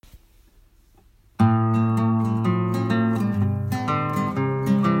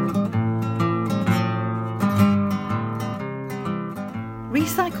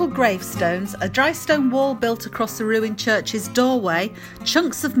gravestones, a dry stone wall built across the ruined church's doorway,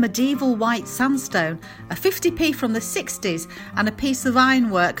 chunks of medieval white sandstone, a 50p from the 60s and a piece of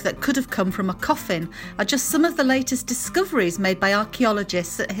ironwork that could have come from a coffin are just some of the latest discoveries made by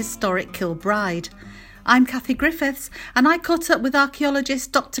archaeologists at historic Kilbride. I'm Kathy Griffiths, and I caught up with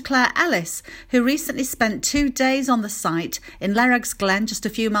archaeologist Dr Claire Ellis, who recently spent 2 days on the site in Lerag's Glen, just a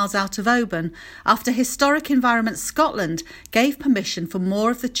few miles out of Oban, after Historic Environment Scotland gave permission for more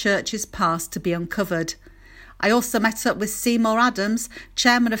of the church's past to be uncovered. I also met up with Seymour Adams,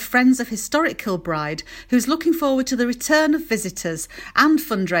 chairman of Friends of Historic Kilbride, who's looking forward to the return of visitors and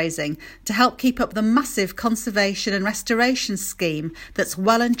fundraising to help keep up the massive conservation and restoration scheme that's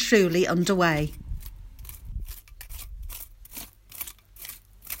well and truly underway.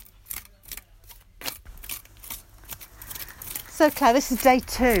 So Claire, this is day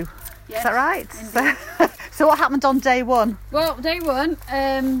 2, yes, is that right? So what happened on day 1? Well, day 1,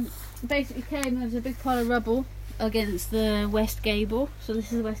 basically there was a big pile of rubble against the west gable. So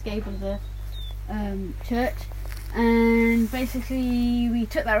this is the west gable of the church, and basically we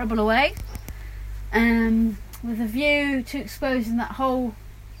took that rubble away with a view to exposing that whole.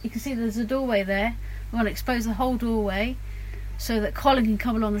 You can see there's a doorway there. We want to expose the whole doorway so that Colin can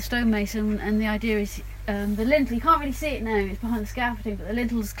come along the stonemason, and the idea is the lintel, you can't really see it now, it's behind the scaffolding, but the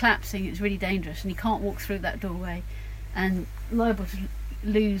lintel's collapsing, it's really dangerous and you can't walk through that doorway and liable to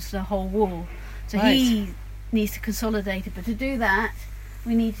lose the whole wall. So right. He needs to consolidate it, but to do that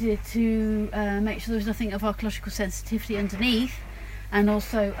we needed to make sure there's nothing of archaeological sensitivity underneath, and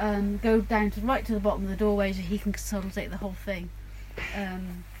also go down to right to the bottom of the doorway so he can consolidate the whole thing.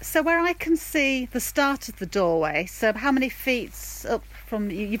 So where I can see the start of the doorway, so how many feet up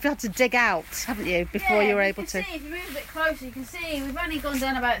from you? You've had to dig out, haven't you, before you were able to? See, if you move a bit closer, you can see we've only gone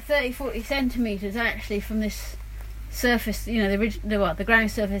down about 30-40 centimetres actually from this surface, you know, the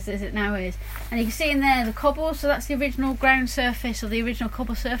ground surface as it now is. And you can see in there the cobble, so that's the original ground surface, or the original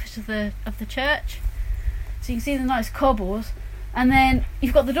cobble surface of the church. So you can see the nice cobbles, and then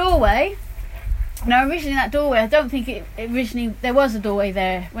you've got the doorway. Now, originally that doorway, I don't think there was a doorway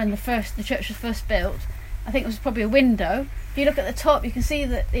there when the church was first built. I think it was probably a window. If you look at the top, you can see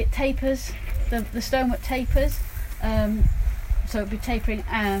that it tapers, the stonework tapers, so it'd be tapering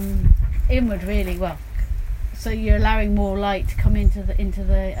inward really well. So you're allowing more light to come into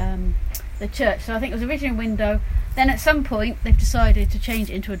the church. So I think it was originally a window. Then at some point they've decided to change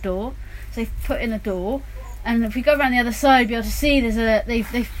it into a door. So they've put in a door, and if we go around the other side, you'll be able to see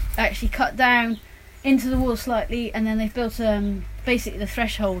they've actually cut down into the wall slightly, and then they've built basically the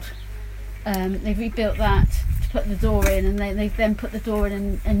threshold. They've rebuilt that to put the door in, and they've then put the door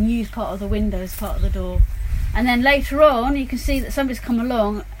in and used part of the window as part of the door. And then later on you can see that somebody's come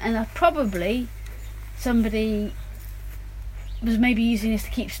along, and probably somebody was maybe using this to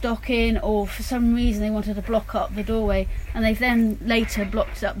keep stock in, or for some reason they wanted to block up the doorway, and they've then later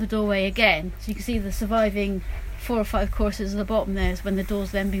blocked up the doorway again. So you can see the surviving 4 or 5 courses at the bottom there is when the door's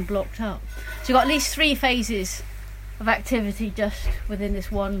then been blocked up. So you've got at least 3 phases of activity just within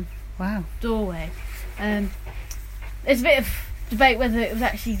this one doorway. There's a bit of debate whether it was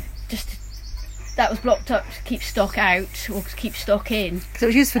actually just that was blocked up to keep stock out or to keep stock in. Because it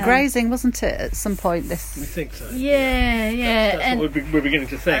was used for grazing, wasn't it, at some point? We think so. Yeah. That's what we're beginning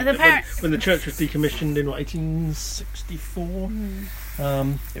to think. When the church was decommissioned in 1864,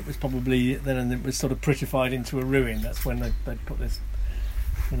 it was probably then it was sort of prettified into a ruin. That's when they put this,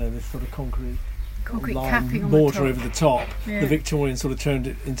 this sort of concrete capping on mortar the over the top. Yeah. The Victorians sort of turned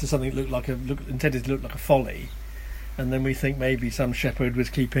it into something that intended to look like a folly. And then we think maybe some shepherd was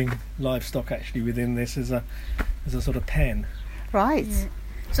keeping livestock actually within this as a sort of pen. Right. Yeah.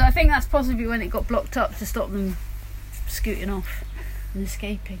 So I think that's possibly when it got blocked up to stop them scooting off and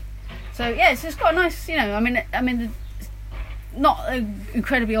escaping. So yeah, so it's got a nice, not an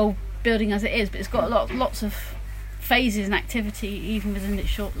incredibly old building as it is, but it's got lots of phases and activity even within its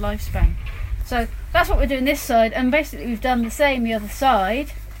short lifespan. So that's what we're doing this side, and basically we've done the same the other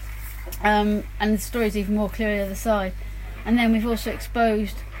side. And the story's even more clear on the other side. And then we've also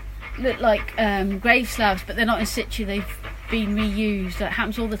exposed look like grave slabs, but they're not in situ, they've been reused. That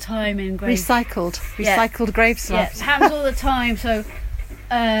happens all the time in graves. Recycled grave slabs. Yeah, it happens all the time. So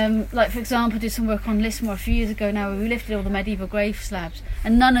like for example, I did some work on Lismore a few years ago now where we lifted all the medieval grave slabs,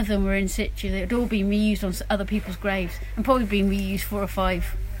 and none of them were in situ. They'd all been reused on other people's graves, and probably been reused 4 or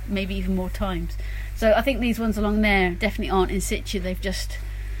 5, maybe even more times. So I think these ones along there definitely aren't in situ. They've just,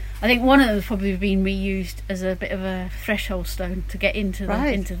 I think one of them has probably been reused as a bit of a threshold stone to get into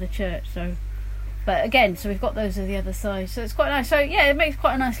the church. So, but again, so we've got those on the other side. So it's quite nice. So yeah, it makes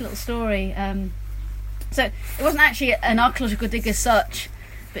quite a nice little story. So it wasn't actually an archaeological dig as such.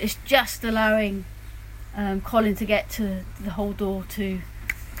 but it's just allowing Colin to get to the whole door to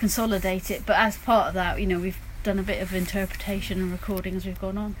consolidate it. But as part of that, we've done a bit of interpretation and recording as we've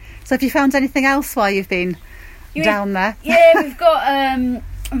gone on. So have you found anything else while you've been down there? Yeah, we've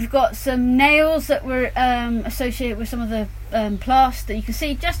got some nails that were associated with some of the plaster. You can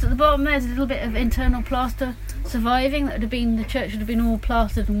see just at the bottom there's a little bit of internal plaster surviving. The church would have been all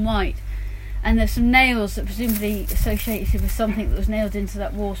plastered and white. And there's some nails that presumably associated with something that was nailed into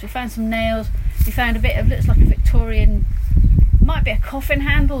that wall. So we found some nails. We found a bit of, looks like a Victorian, might be a coffin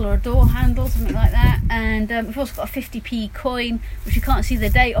handle or a door handle, something like that. And we've also got a 50p coin, which you can't see the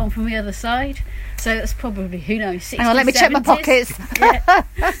date on from the other side. So that's probably, who knows, 60s, Hang on, let me 70s. check my pockets. Yeah.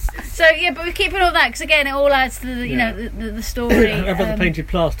 So yeah, but we're keeping all that because again, it all adds to the story. How about the painted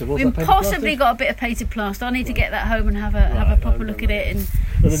plaster? We've possibly got a bit of painted plaster. I need to get that home and have a proper look at it and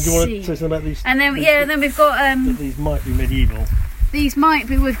then do you want to say something about these? And then then we've got these might be medieval. These might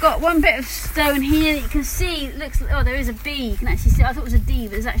be. We've got one bit of stone here that you can see. It looks. Oh, there is a B. You can actually see. I thought it was a D,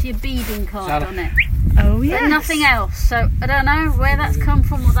 but there's actually a beading card on it. Oh yeah. Nothing else. So I don't know where that's come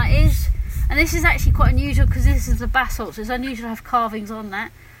from, what that is. And this is actually quite unusual because this is the basalt, so it's unusual to have carvings on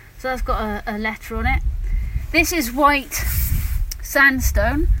that. So that's got a letter on it. This is white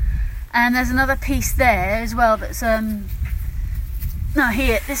sandstone, and there's another piece there as well. That's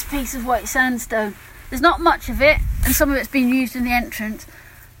here. This piece of white sandstone. There's not much of it, and some of it's been used in the entrance.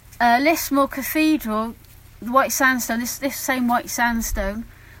 Lismore Cathedral, the white sandstone, this same white sandstone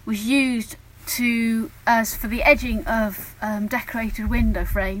was used as for the edging of decorated window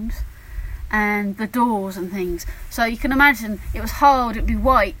frames and the doors and things. So you can imagine it was hard, it'd be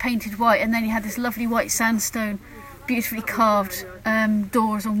white, painted white, and then you had this lovely white sandstone, beautifully carved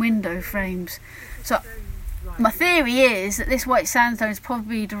doors and window frames. So my theory is that this white sandstone is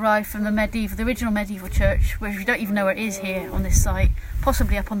probably derived from the original medieval church, which we don't even know where it is here on this site,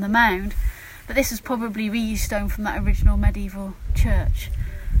 possibly up on the mound, but this is probably reused stone from that original medieval church.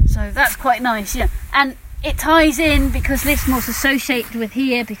 So that's quite nice, and it ties in because Lismore's associated with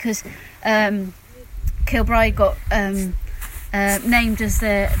here because Kilbride got named as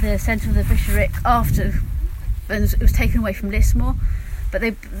the centre of the bishopric after, and it was taken away from Lismore, but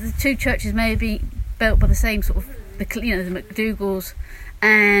the two churches may be built by the same sort of the McDougalls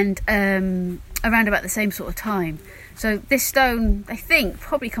and around about the same sort of time. So this stone, I think,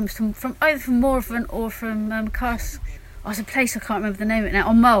 probably comes from either from Morven or from Cars. Oh, it's a place I can't remember the name of it now.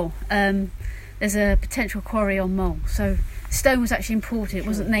 On Mull, there's a potential quarry on Mull. So stone was actually imported. It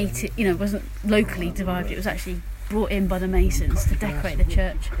wasn't native, it wasn't locally derived. It was actually brought in by the masons to decorate the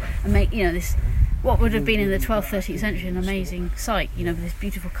church and make this. What would have been in the 12th, 13th century an amazing site, with this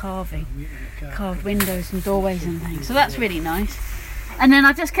beautiful carving, carved windows and doorways and things. So that's really nice. And then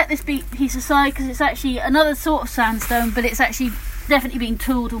I just kept this piece aside because it's actually another sort of sandstone, but it's actually definitely been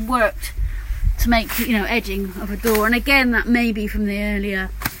tooled and worked to make, edging of a door. And again, that may be from the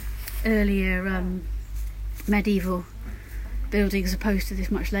earlier medieval building as opposed to this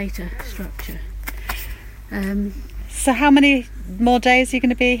much later structure. So how many more days are you going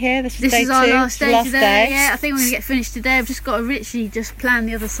to be here? This is our last day today. Yeah, I think we're going to get finished today. I've just got to literally just plan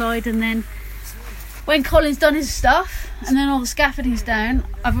the other side, and then when Colin's done his stuff and then all the scaffolding's down,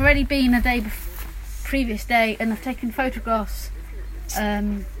 I've already been previous day, and I've taken photographs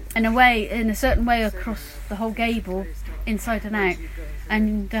in a certain way across the whole gable, inside and out,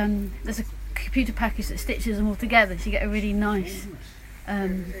 and there's a computer package that stitches them all together, so you get a really nice,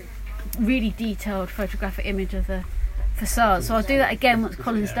 really detailed photographic image of the facade. So I'll do that again once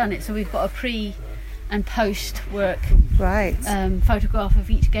Colin's done it. So we've got a pre and post work photograph of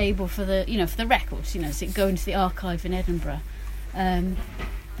each gable for the for the records, so it go into the archive in Edinburgh.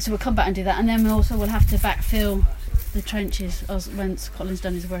 So we'll come back and do that, and then we'll have to backfill the trenches once Colin's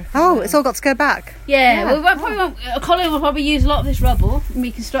done his work. It's all got to go back. Colin will probably use a lot of this rubble in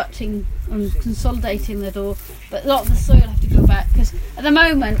reconstructing and consolidating the door, but a lot of the soil will have to go back because at the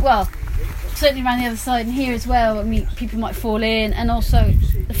moment, certainly around the other side and here as well, people might fall in, and also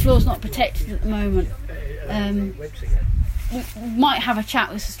the floor's not protected at the moment. We might have a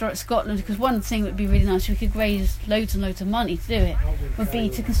chat with Historic Scotland, because one thing that would be really nice, if we could raise loads and loads of money to do it, would be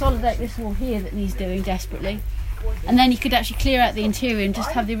to consolidate this wall here that needs doing desperately, and then you could actually clear out the interior and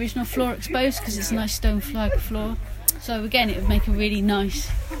just have the original floor exposed, because it's a nice stone flag floor. So again, it would make a really nice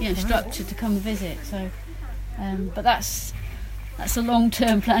structure to come and visit. So but that's a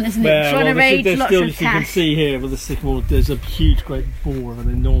long-term plan, isn't it? Trying to raise lots of cash. You can see here with the sycamore, there's a huge great bore of an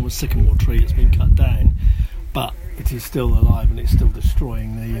enormous sycamore tree that's been cut down, but it is still alive and it's still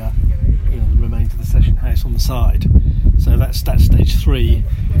destroying the remains of the session house on the side. So that's stage 3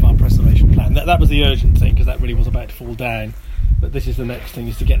 of our preservation plan. That was the urgent thing, because that really was about to fall down. But this is the next thing,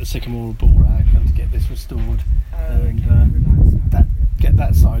 is to get the sycamore bore out and to get this restored, and get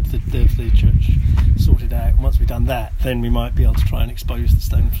that side of the church sorted out. And once we've done that, then we might be able to try and expose the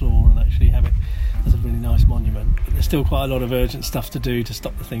stone floor and actually have it as a really nice monument. But there's still quite a lot of urgent stuff to do to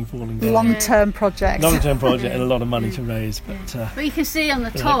stop the thing falling down. Long-term project and a lot of money to raise. But you can see on the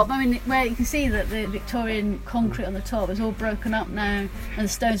top, I mean, where you can see that the Victorian concrete on the top is all broken up now, and the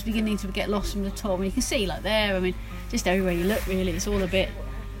stone's beginning to get lost from the top. And you can see, like there, I mean, just everywhere you look, really, it's all a bit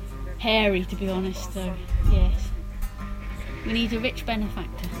hairy, to be honest. So yes, we need a rich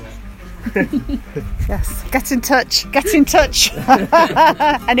benefactor. Yes, get in touch.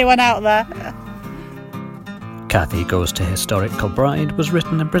 Anyone out there? Kathy Goes to Historic Kilbride was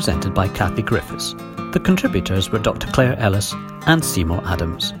written and presented by Kathy Griffiths. The contributors were Dr. Claire Ellis and Seymour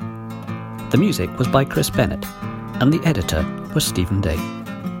Adams. The music was by Chris Bennett, and the editor was Stephen Day.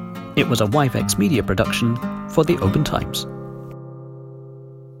 It was a Wivex Media production for the Open Times.